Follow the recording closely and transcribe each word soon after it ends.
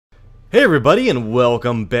Hey everybody, and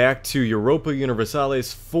welcome back to Europa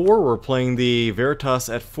Universalis IV. We're playing the Veritas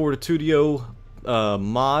at Fortitudo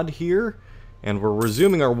mod here, and we're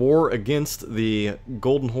resuming our war against the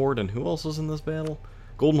Golden Horde. And who else is in this battle?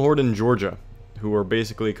 Golden Horde and Georgia, who are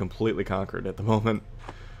basically completely conquered at the moment,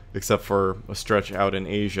 except for a stretch out in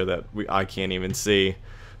Asia that I can't even see.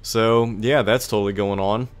 So yeah, that's totally going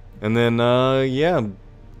on. And then yeah,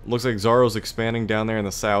 looks like Zaro's expanding down there in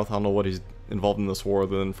the south. I don't know what he's involved in this war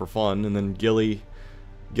other than for fun. And then Gilly's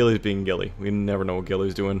being Gilly. We never know what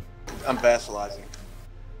Gilly's doing. I'm vassalizing.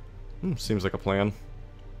 Seems like a plan.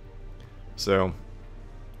 So,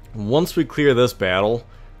 once we clear this battle,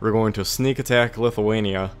 we're going to sneak attack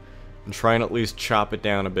Lithuania and try and at least chop it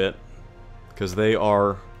down a bit, because they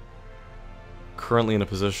are currently in a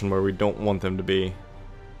position where we don't want them to be.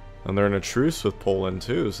 And they're in a truce with Poland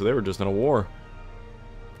too, so they were just in a war.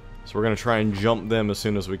 So we're going to try and jump them as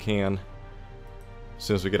soon as we can. As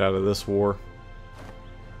soon as we get out of this war.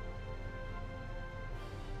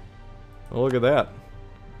 Oh, look at that.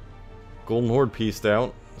 Golden Horde pieced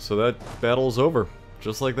out, so that battle's over.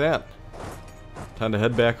 Just like that. Time to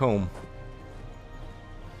head back home.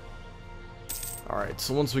 Alright,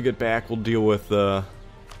 so once we get back, we'll deal with, Ooh.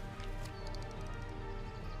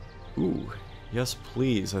 Yes,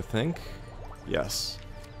 please, I think. Yes.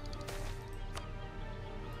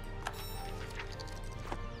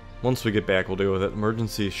 Once we get back, we'll deal with it.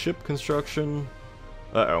 Emergency ship construction.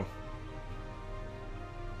 Uh-oh.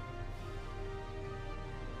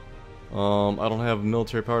 I don't have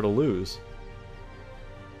military power to lose.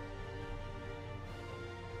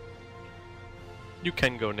 You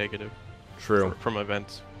can go negative. True. From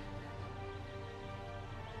events.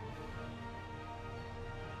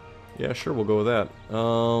 Yeah, sure, we'll go with that.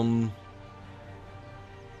 And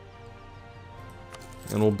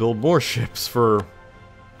we'll build more ships for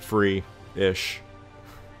free-ish.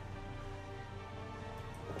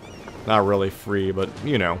 Not really free, but,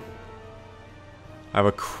 you know. I have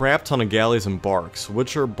a crap ton of galleys and barks.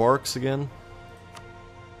 Which are barks again?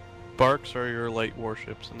 Barks are your light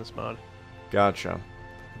warships in this mod. Gotcha.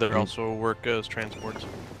 They also work as transports.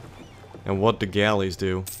 And what do galleys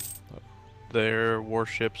do? They're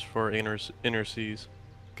warships for inner seas.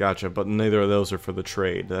 Gotcha, but neither of those are for the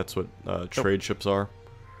trade. That's what trade ships are?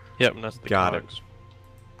 Yep, and that's the Got cogs. it.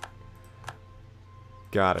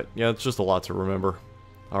 Got it. Yeah, it's just a lot to remember.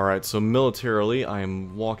 Alright, so militarily, I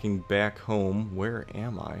am walking back home. Where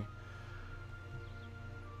am I?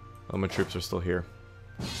 Oh, my troops are still here.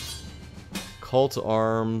 Call to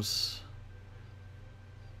arms.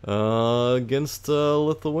 Against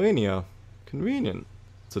Lithuania. Convenient.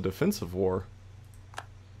 It's a defensive war.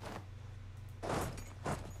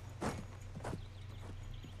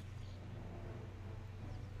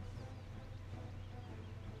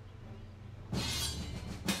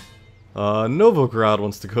 Novograd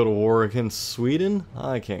wants to go to war against Sweden.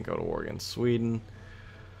 I can't go to war against Sweden.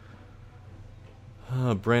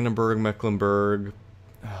 Brandenburg, Mecklenburg.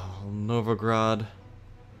 Oh, Novograd.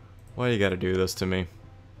 Why you gotta do this to me?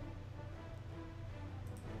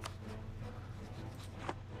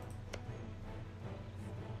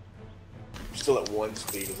 Still at 1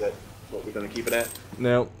 speed, is that what we're going to keep it at?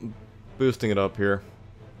 No, boosting it up here.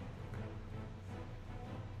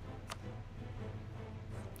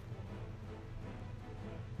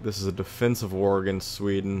 This is a defensive war against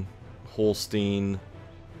Sweden. Holstein,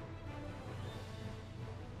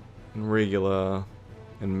 and Regula,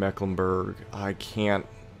 and Mecklenburg. I can't.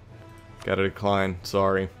 Gotta decline.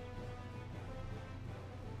 Sorry.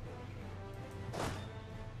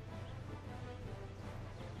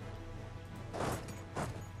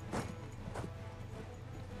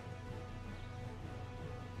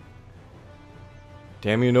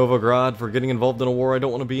 Damn you, Novograd, for getting involved in a war I don't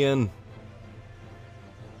want to be in.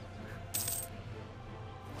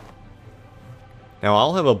 Now,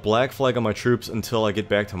 I'll have a black flag on my troops until I get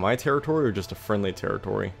back to my territory, or just a friendly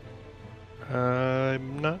territory?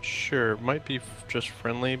 I'm not sure. It might be just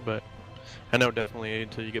friendly, but I know definitely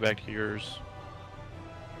until you get back to yours.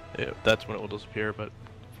 That's when it will disappear, but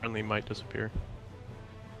friendly might disappear.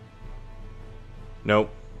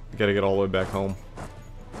 Nope. Gotta get all the way back home.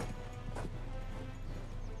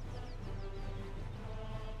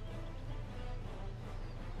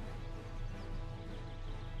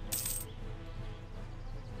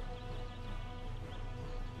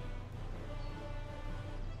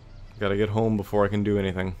 Gotta get home before I can do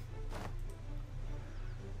anything.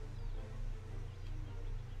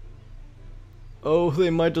 Oh, they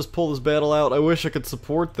might just pull this battle out. I wish I could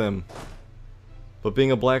support them. But being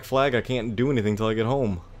a black flag, I can't do anything till I get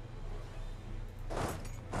home.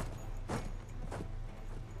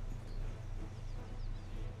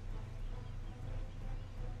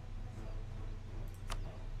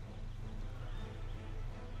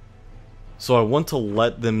 So I want to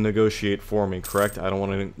let them negotiate for me, correct? I don't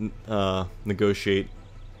want to negotiate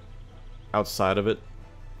outside of it,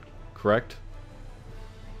 correct?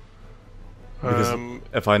 Because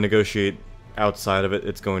if I negotiate outside of it,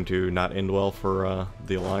 it's going to not end well for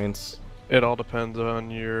the alliance. It all depends on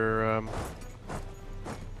your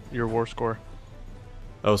war score.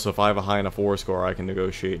 Oh, so if I have a high enough war score, I can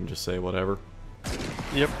negotiate and just say whatever.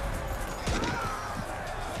 Yep.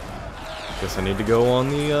 Guess I need to go on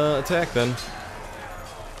the attack then.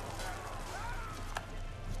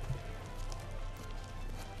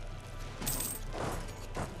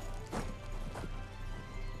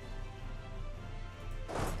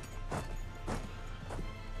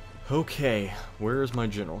 Okay, where is my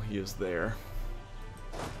general? He is there.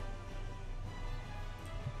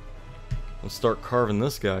 Let's start carving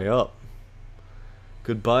this guy up.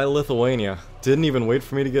 Goodbye, Lithuania. Didn't even wait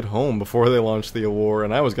for me to get home before they launched the war,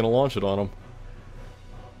 and I was going to launch it on them.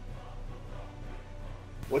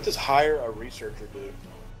 What does hire a researcher do?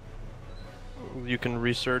 You can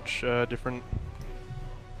research different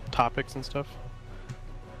topics and stuff.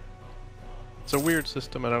 It's a weird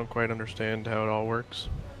system. I don't quite understand how it all works.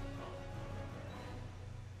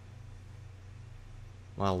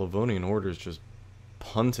 Wow, Livonian Order's just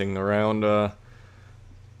punting around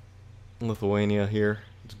Lithuania here.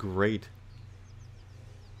 It's great.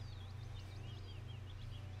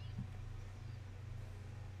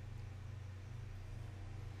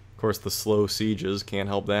 Of course, the slow sieges can't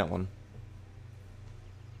help that one.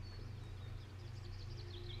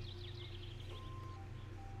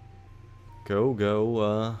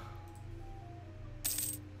 Go,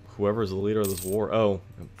 whoever's the leader of this war. Oh,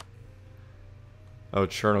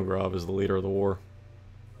 Chernogrov is the leader of the war.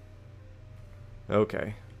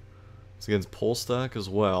 Okay. It's against Polstak as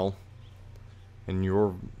well. And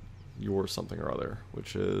you're something or other,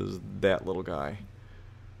 which is that little guy.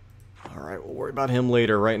 Alright, we'll worry about him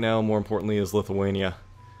later. Right now, more importantly, is Lithuania.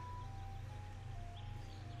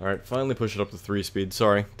 Alright, finally push it up to 3 speed.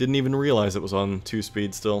 Sorry, didn't even realize it was on 2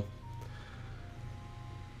 speed still.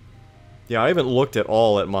 Yeah, I haven't looked at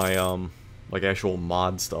all at my, like, actual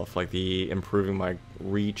mod stuff, like the improving my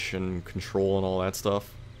reach and control and all that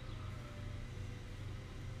stuff.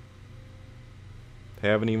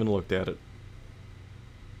 Haven't even looked at it.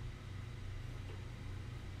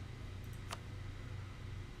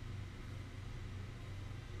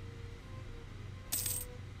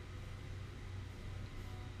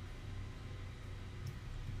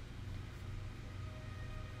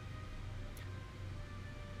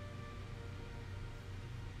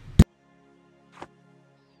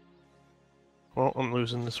 Well, I'm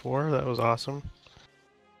losing this war. That was awesome.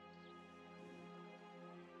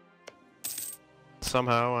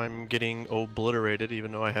 Somehow I'm getting obliterated,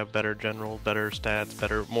 even though I have better general, better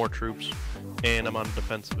stats, more troops, and I'm on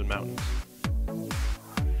defensive in mountains.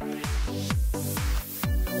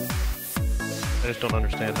 I just don't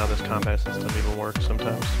understand how this combat system even works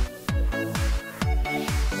sometimes.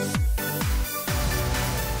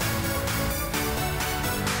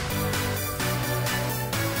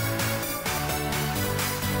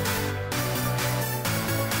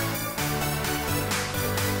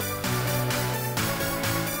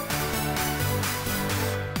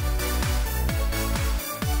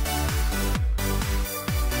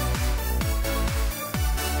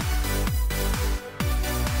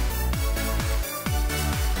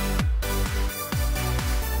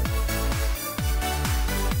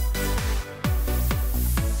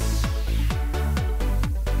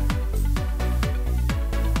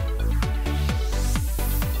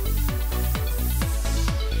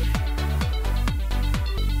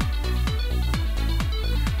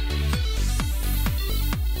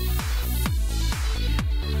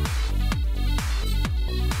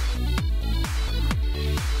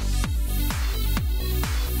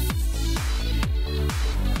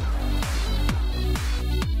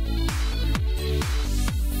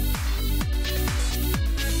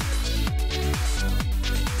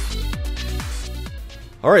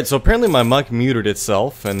 Alright, so apparently my mic muted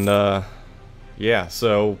itself, and yeah,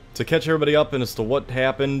 so to catch everybody up as to what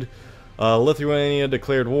happened, Lithuania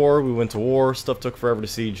declared war, we went to war, stuff took forever to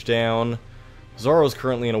siege down. Zaro's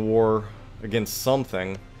currently in a war against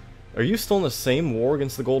something. Are you still in the same war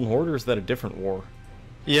against the Golden Horde, or is that a different war?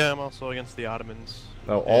 Yeah, I'm also against the Ottomans.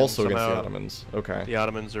 Oh, also against the Ottomans. Okay. The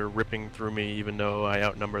Ottomans are ripping through me even though I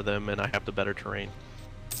outnumber them and I have the better terrain.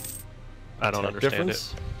 I don't understand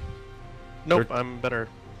it. Nope, I'm better.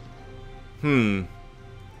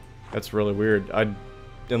 That's really weird.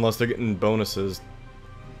 Unless they're getting bonuses,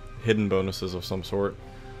 hidden bonuses of some sort.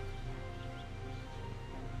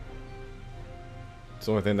 It's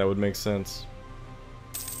the only thing that would make sense.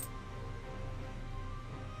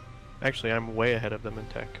 Actually, I'm way ahead of them in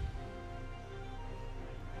tech.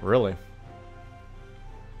 Really?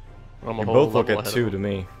 I'm a You whole both look level at ahead 2 of to them.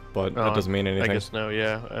 me, but Oh, that doesn't mean anything. I guess no,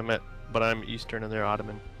 yeah. But I'm Eastern and they're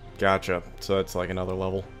Ottoman. Gotcha. So that's like another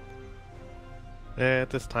level. At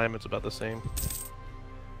this time, it's about the same.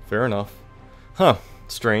 Fair enough. Huh.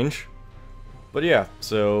 Strange. But yeah,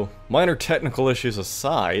 so minor technical issues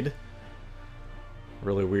aside,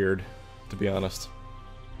 really weird, to be honest.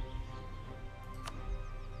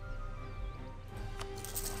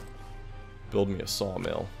 Build me a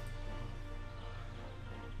sawmill.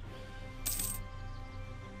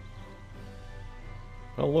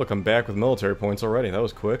 Oh look, I'm back with military points already. That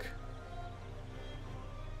was quick.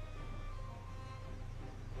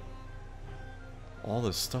 All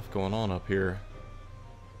this stuff going on up here.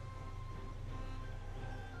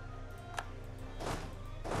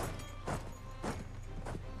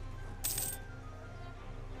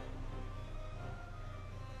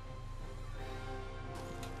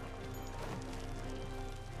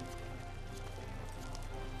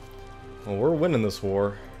 Well, we're winning this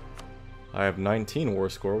war. I have 19 war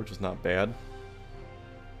score, which is not bad.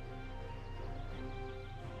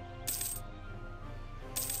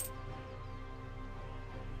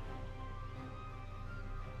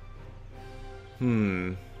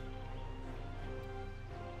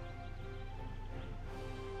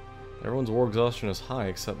 Everyone's war exhaustion is high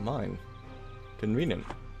except mine. Convenient.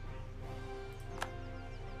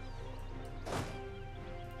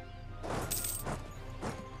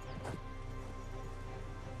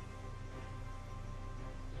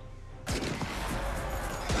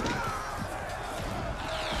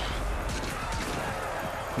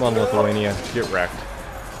 Come on, Lithuania, get wrecked.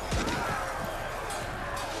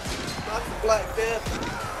 Not the Black Death.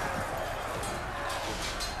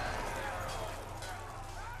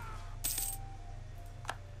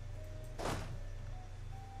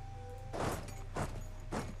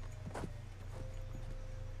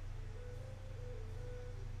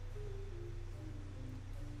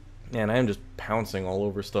 Man, I am just pouncing all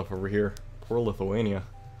over stuff over here. Poor Lithuania.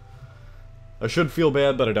 I should feel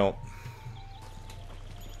bad, but I don't.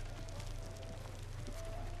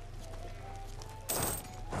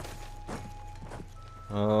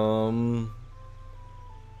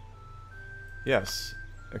 Yes.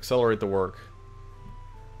 Accelerate the work.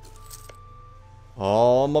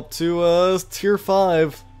 Oh, I'm up to, tier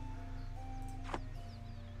 5.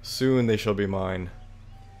 Soon they shall be mine.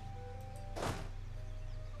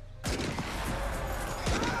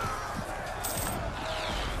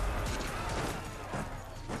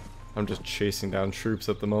 I'm just chasing down troops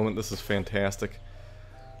at the moment. This is fantastic.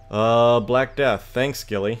 Black Death. Thanks,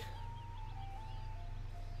 Gilly.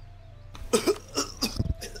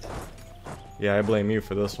 Yeah, I blame you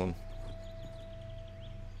for this one.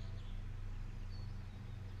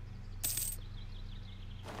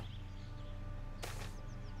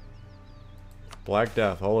 Black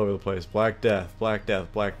Death all over the place. Black Death, Black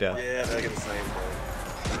Death, Black Death. Yeah, they get the same thing.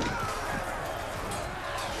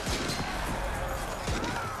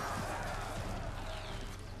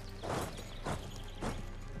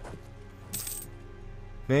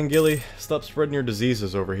 Man, Gilly, stop spreading your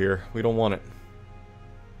diseases over here. We don't want it.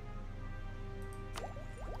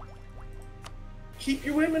 Keep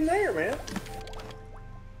your women there, man.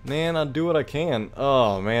 Man, I'll do what I can.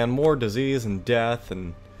 Oh, man, more disease and death,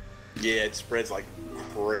 and Yeah, it spreads like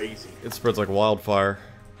crazy. it spreads like wildfire.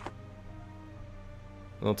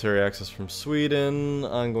 Military access from Sweden.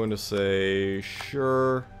 I'm going to say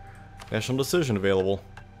sure. National decision available.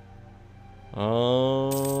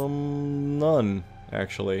 None,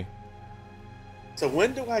 actually. So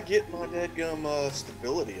when do I get my dadgum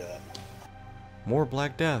stability up? More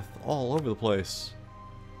Black Death all over the place.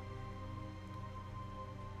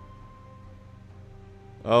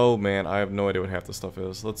 Oh man, I have no idea what half this stuff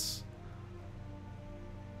is. Let's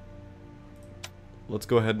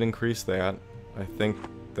go ahead and increase that. I think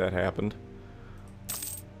that happened.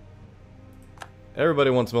 Everybody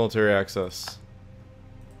wants military access.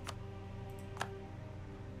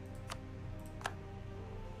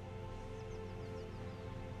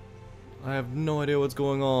 I have no idea what's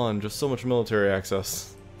going on. Just so much military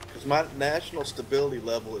access. Because my national stability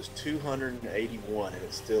level is 281 and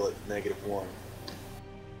it's still at -1.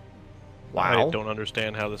 Wow. I don't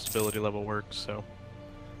understand how the stability level works, so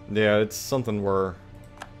Yeah, it's something we're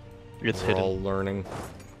it's all hidden. learning.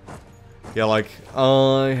 Yeah, like,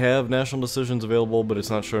 I have national decisions available, but it's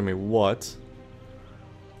not showing me what.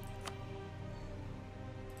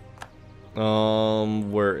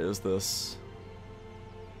 Where is this?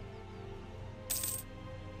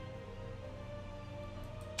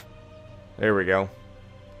 There we go.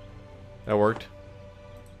 That worked.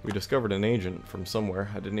 We discovered an agent from somewhere.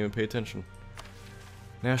 I didn't even pay attention.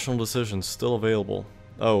 National decisions still available.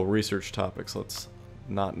 Oh, research topics. Let's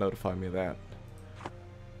not notify me of that.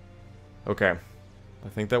 Okay. I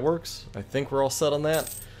think that works. I think we're all set on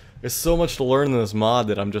that. There's so much to learn in this mod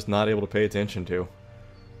that I'm just not able to pay attention to.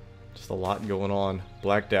 Just a lot going on.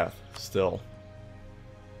 Black Death, still.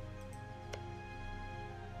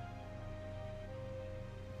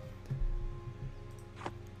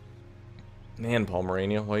 Man,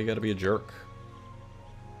 Pomerania, why you gotta be a jerk?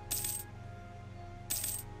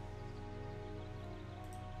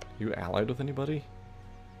 You allied with anybody?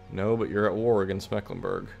 No, but you're at war against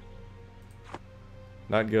Mecklenburg.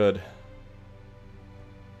 Not good.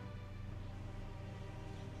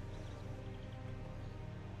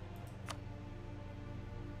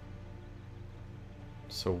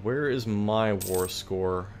 So where is my war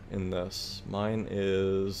score in this? Mine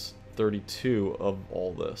is 32 of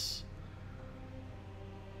all this.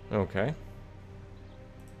 Okay.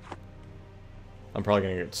 I'm probably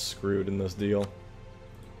gonna get screwed in this deal.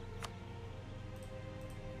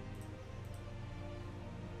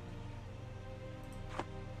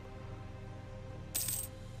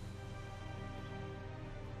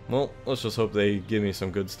 Well, let's just hope they give me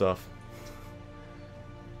some good stuff.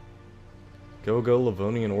 Go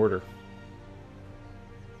Livonian Order.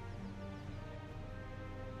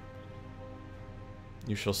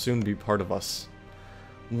 You shall soon be part of us.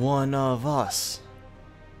 One of us.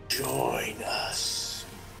 Join us.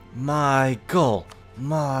 Michael.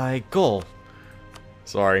 Michael.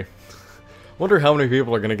 Sorry. Wonder how many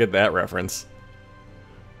people are gonna get that reference.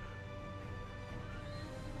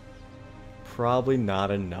 Probably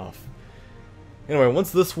not enough. Anyway,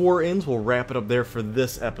 once this war ends, we'll wrap it up there for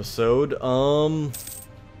this episode.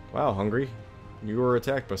 Wow, Hungary. You were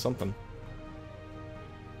attacked by something.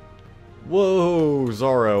 Whoa,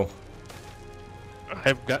 Zorro.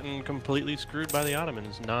 I've gotten completely screwed by the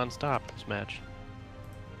Ottomans non-stop this match.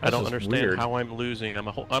 I That's don't just understand weird. how I'm losing.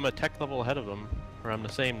 I'm a tech level ahead of them, or I'm the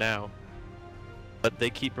same now. But they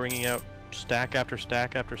keep bringing out stack after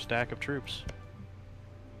stack after stack of troops.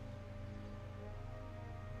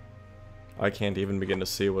 I can't even begin to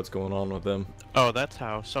see what's going on with them. Oh, that's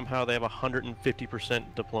how. Somehow they have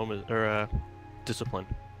 150% diploma or discipline.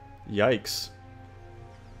 Yikes.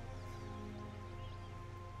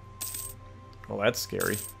 Well, that's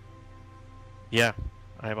scary. Yeah,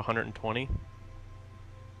 I have 120.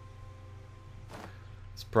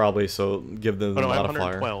 It's probably so give them the Oh no, I have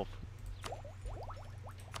modifier. 112.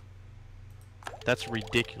 That's a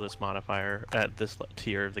ridiculous modifier at this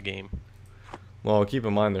tier of the game. Well, keep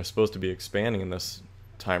in mind they're supposed to be expanding in this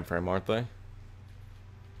time frame, aren't they?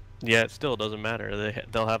 Yeah, it still doesn't matter.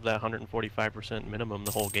 They'll have that 145% minimum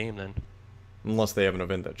the whole game then. Unless they have an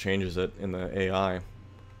event that changes it in the AI.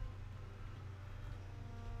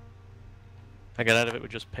 I got out of it with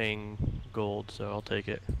just paying gold, so I'll take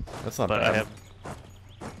it. That's not But bad. I have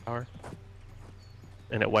power,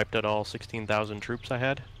 and it wiped out all 16,000 troops I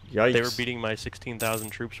had. Yikes. They were beating my 16,000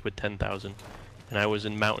 troops with 10,000, and I was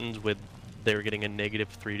in mountains with. They were getting a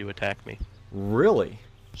 -3 to attack me. Really?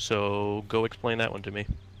 So go explain that one to me.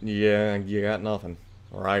 Yeah, you got nothing.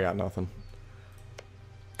 Or I got nothing.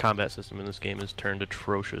 Combat system in this game has turned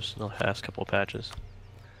atrocious in the last couple of patches.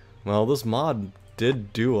 Well, this mod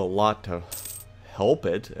did do a lot to help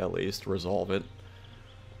it, at least, resolve it.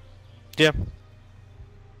 Yeah.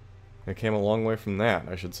 It came a long way from that,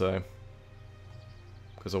 I should say.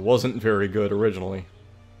 Because it wasn't very good originally.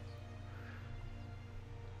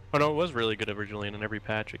 Oh no, it was really good originally, and in every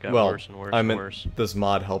patch it got Well, worse and worse I and meant worse. this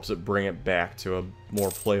mod helps it bring it back to a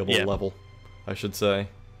more playable Yeah. level, I should say.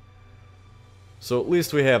 So at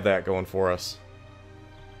least we have that going for us.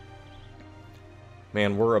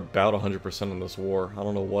 Man, we're about 100% in this war. I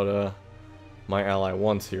don't know what my ally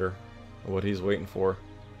wants here, or what he's waiting for.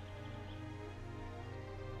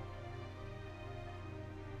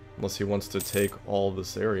 Unless he wants to take all of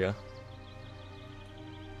this area.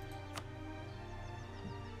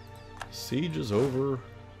 Siege is over.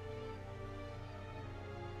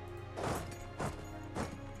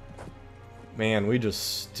 Man, we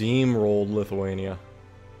just steamrolled Lithuania.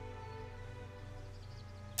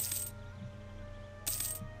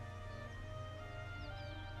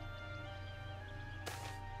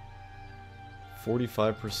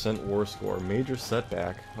 %45% war score. Major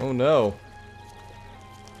setback. Oh no.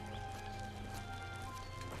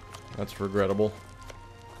 That's regrettable.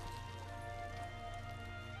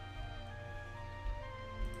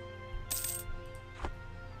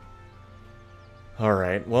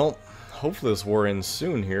 Alright, well, hopefully this war ends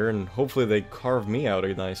soon here, and hopefully they carve me out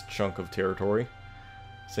a nice chunk of territory,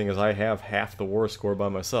 seeing as I have half the war score by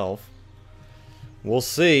myself. We'll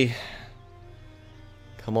see.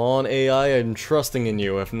 Come on, AI, I'm trusting in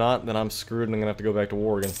you. If not, then I'm screwed and I'm gonna have to go back to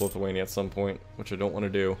war against Lithuania at some point, which I don't want to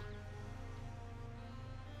do.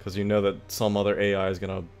 Because you know that some other AI is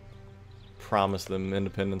gonna promise them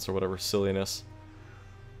independence or whatever silliness.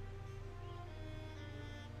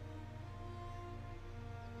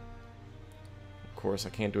 Of course, I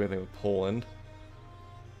can't do anything with Poland.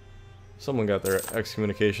 Someone got their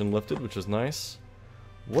excommunication lifted, which is nice.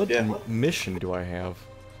 What mission do I have?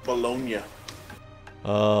 Bologna.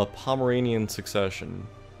 Pomeranian succession.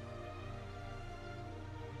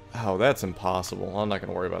 Oh, that's impossible. I'm not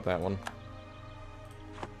gonna worry about that one.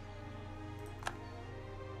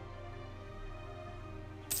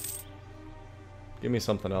 Give me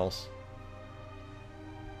something else.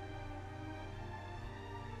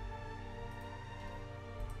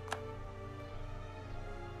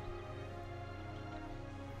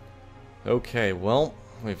 Okay, well,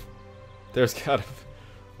 there's gotta...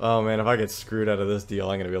 Oh man, if I get screwed out of this deal,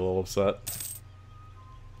 I'm gonna be a little upset.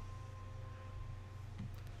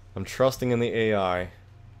 I'm trusting in the AI.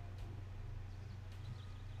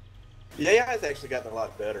 The AI has actually gotten a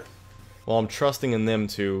lot better. Well, I'm trusting in them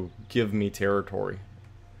to give me territory.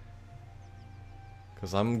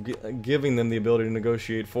 Because I'm giving them the ability to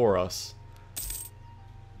negotiate for us.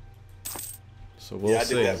 So we'll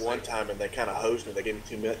see. Yeah, I did that one time and they kind of hosed me. They gave me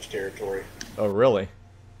too much territory. Oh, really?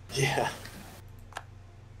 Yeah.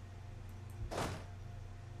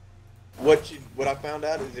 What I found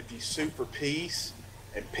out is if you super peace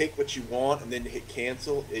and pick what you want and then hit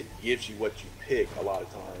cancel, it gives you what you pick a lot of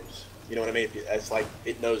times. You know what I mean? It's like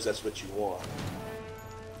it knows that's what you want.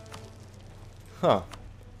 Huh.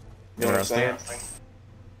 You know what I'm saying?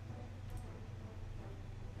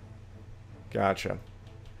 Gotcha.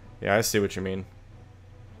 Yeah, I see what you mean.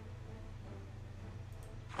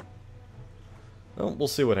 Well, we'll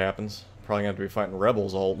see what happens. Probably gonna have to be fighting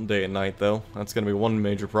rebels all day and night, though. That's gonna be one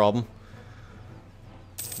major problem.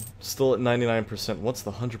 Still at 99%. What's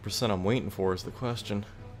the 100% I'm waiting for is the question.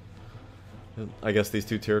 I guess these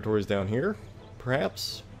two territories down here?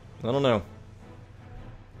 Perhaps? I don't know.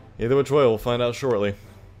 Either which way, we'll find out shortly.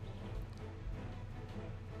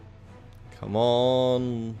 Come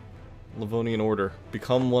on, Livonian Order.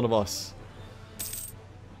 Become one of us.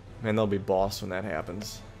 Man, they'll be boss when that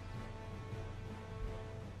happens.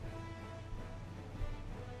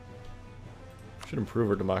 Should improve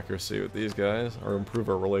our democracy with these guys, or improve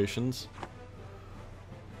our relations.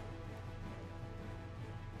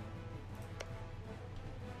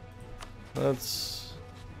 That's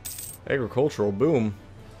agricultural boom.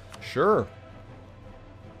 Sure.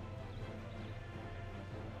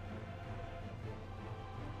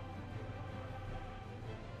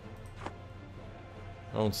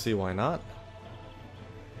 I don't see why not.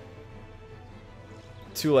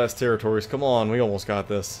 2 last territories. Come on, we almost got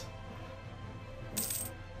this.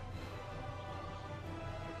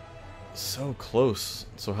 So close.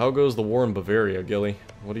 So how goes the war in Bavaria, Gilly?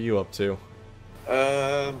 What are you up to?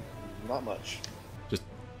 Not much. Just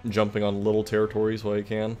jumping on little territories while you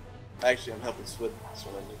can? Actually, I'm helping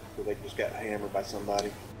Switzerland because they just got hammered by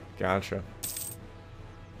somebody. Gotcha.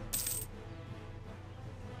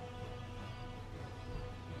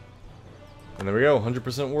 And there we go,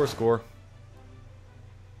 100% war score.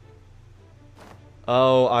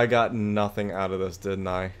 Oh, I got nothing out of this, didn't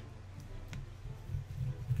I?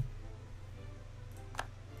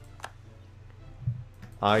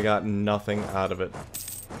 I got nothing out of it.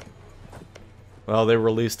 Well, they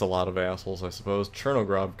released a lot of assholes, I suppose.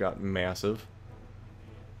 Chernograd got massive.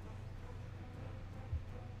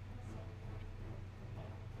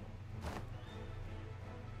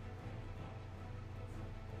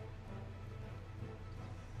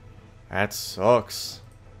 That sucks.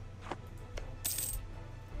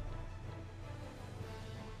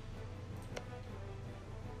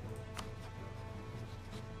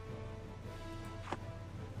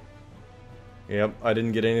 Yep, I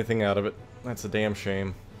didn't get anything out of it. That's a damn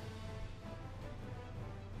shame.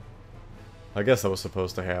 I guess that was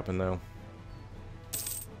supposed to happen, though.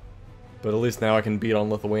 But at least now I can beat on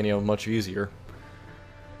Lithuania much easier.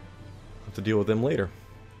 Have to deal with them later.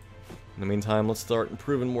 In the meantime, let's start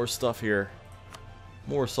improving more stuff here.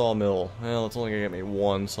 More sawmill. Well, it's only gonna get me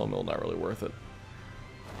 1 sawmill, not really worth it.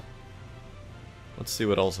 Let's see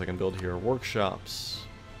what else I can build here. Workshops.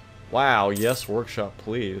 Wow, yes, workshop,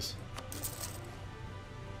 please.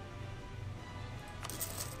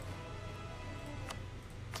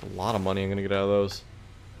 That's a lot of money I'm gonna get out of those.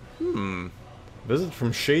 Visit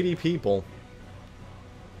from shady people.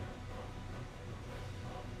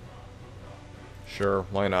 Sure,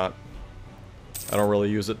 why not? I don't really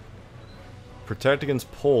use it. Protect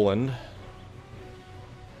against Poland.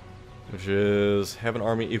 which is have an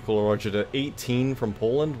army equal or larger to 18 from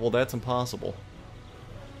Poland. Well, that's impossible.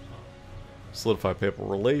 Solidify papal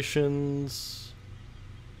relations.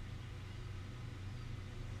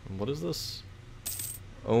 And what is this?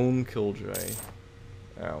 Own Killjoy.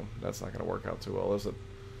 Oh, that's not going to work out too well, is it?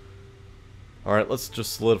 Alright, let's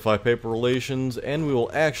just solidify papal relations, and we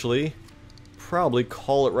will actually probably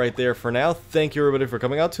call it right there for now. Thank you everybody for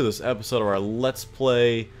coming out to this episode of our Let's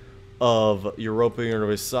Play of Europa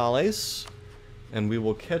Universalis, and we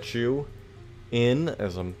will catch you in,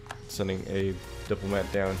 as I'm sending a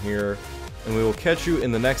diplomat down here, and we will catch you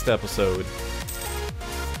in the next episode